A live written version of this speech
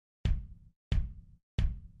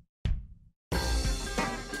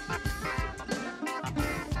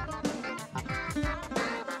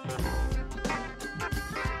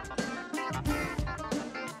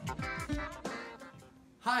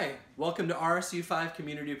Welcome to RSU 5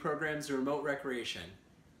 Community Programs and Remote Recreation.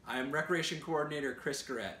 I'm Recreation Coordinator Chris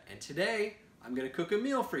Garrett, and today I'm going to cook a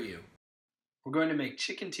meal for you. We're going to make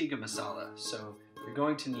Chicken Tikka Masala, so you're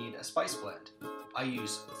going to need a spice blend. I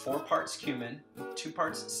use 4 parts cumin, 2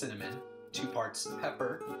 parts cinnamon, 2 parts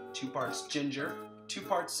pepper, 2 parts ginger, 2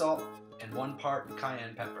 parts salt, and 1 part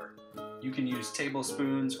cayenne pepper. You can use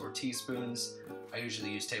tablespoons or teaspoons. I usually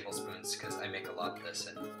use tablespoons because I make a lot of this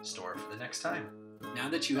and store for the next time. Now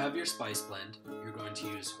that you have your spice blend, you're going to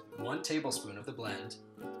use 1 tablespoon of the blend,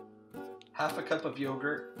 half a cup of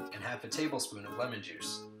yogurt, and half a tablespoon of lemon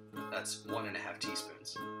juice. That's 1.5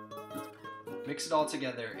 teaspoons. Mix it all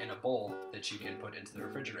together in a bowl that you can put into the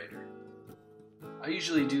refrigerator. I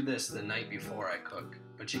usually do this the night before I cook,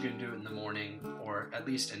 but you can do it in the morning or at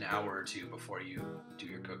least an hour or 2 before you do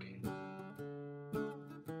your cooking.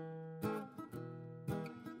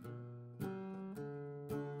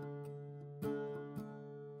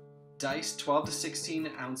 Dice 12 to 16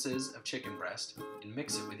 ounces of chicken breast and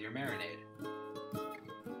mix it with your marinade.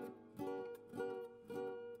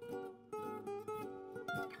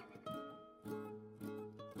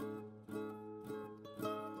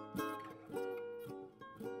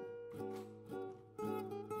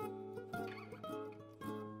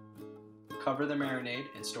 Cover the marinade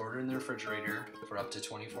and store it in the refrigerator for up to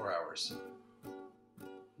 24 hours.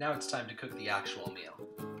 Now it's time to cook the actual meal.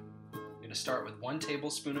 I'm going to start with 1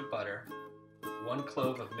 tablespoon of butter, 1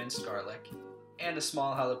 clove of minced garlic, and a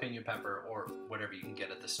small jalapeno pepper or whatever you can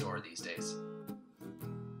get at the store these days.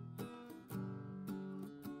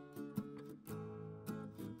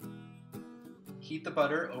 Heat the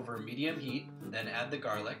butter over medium heat, then add the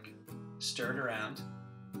garlic, stir it around.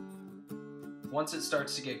 Once it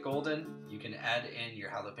starts to get golden, you can add in your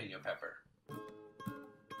jalapeno pepper.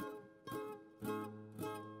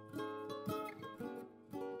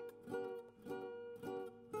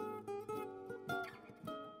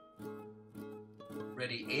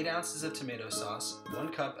 Ready 8 ounces of tomato sauce,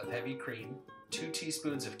 1 cup of heavy cream, 2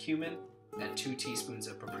 teaspoons of cumin, and 2 teaspoons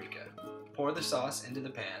of paprika. Pour the sauce into the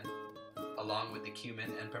pan, along with the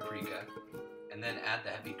cumin and paprika, and then add the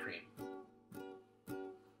heavy cream.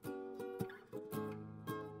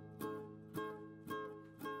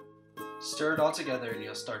 Stir it all together and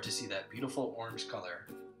you'll start to see that beautiful orange color.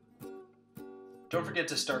 Don't forget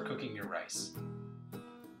to start cooking your rice.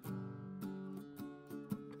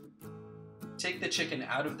 Take the chicken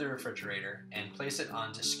out of the refrigerator and place it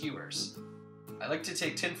onto skewers. I like to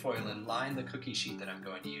take tinfoil and line the cookie sheet that I'm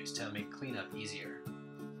going to use to make cleanup easier.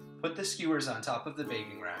 Put the skewers on top of the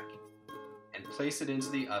baking rack and place it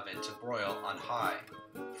into the oven to broil on high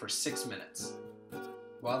for 6 minutes.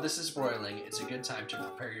 While this is broiling, it's a good time to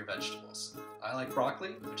prepare your vegetables. I like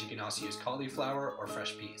broccoli, but you can also use cauliflower or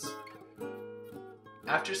fresh peas.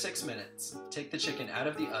 After 6 minutes, take the chicken out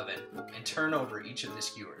of the oven and turn over each of the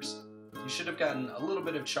skewers. You should have gotten a little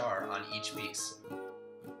bit of char on each piece.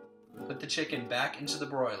 Put the chicken back into the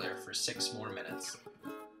broiler for 6 more minutes.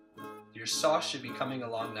 Your sauce should be coming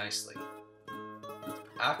along nicely.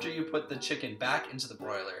 After you put the chicken back into the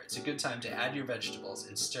broiler, it's a good time to add your vegetables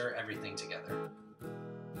and stir everything together.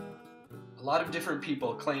 A lot of different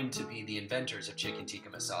people claim to be the inventors of Chicken Tikka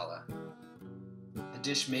Masala. The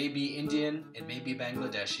dish may be Indian, it may be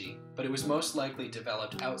Bangladeshi, but it was most likely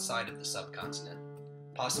developed outside of the subcontinent.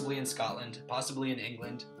 Possibly in Scotland, possibly in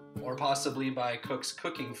England, or possibly by cooks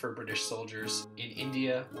cooking for British soldiers in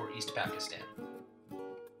India or East Pakistan.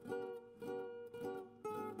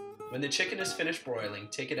 When the chicken is finished broiling,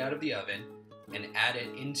 take it out of the oven and add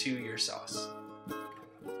it into your sauce.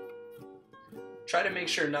 Try to make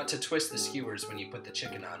sure not to twist the skewers when you put the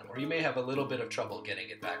chicken on, or you may have a little bit of trouble getting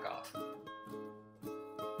it back off.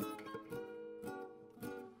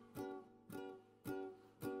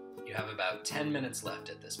 You have about 10 minutes left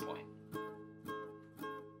at this point.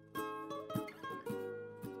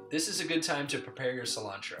 This is a good time to prepare your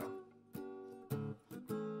cilantro.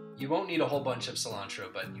 You won't need a whole bunch of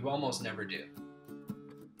cilantro, but you almost never do.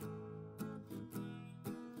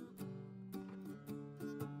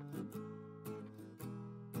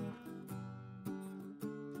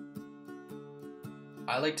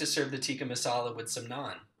 I like to serve the tikka masala with some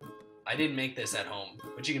naan. I didn't make this at home,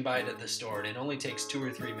 but you can buy it at the store and it only takes 2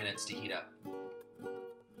 or 3 minutes to heat up.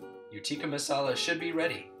 Your tikka masala should be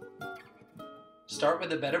ready. Start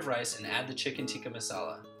with a bed of rice and add the chicken tikka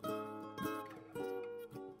masala.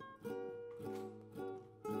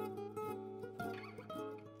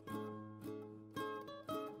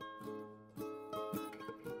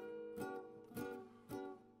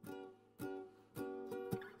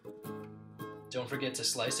 Don't forget to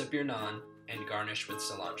slice up your naan and garnish with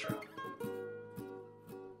cilantro.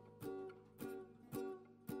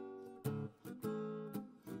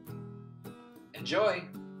 Enjoy!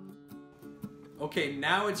 Okay,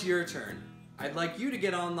 now it's your turn. I'd like you to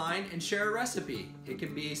get online and share a recipe. It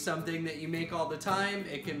can be something that you make all the time.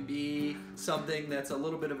 It can be something that's a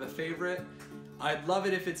little bit of a favorite. I'd love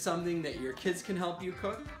it if it's something that your kids can help you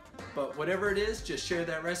cook. But whatever it is, just share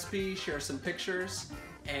that recipe, share some pictures,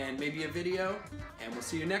 and maybe a video. And we'll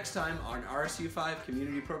see you next time on RSU 5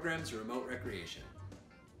 Community Programs Remote Recreation.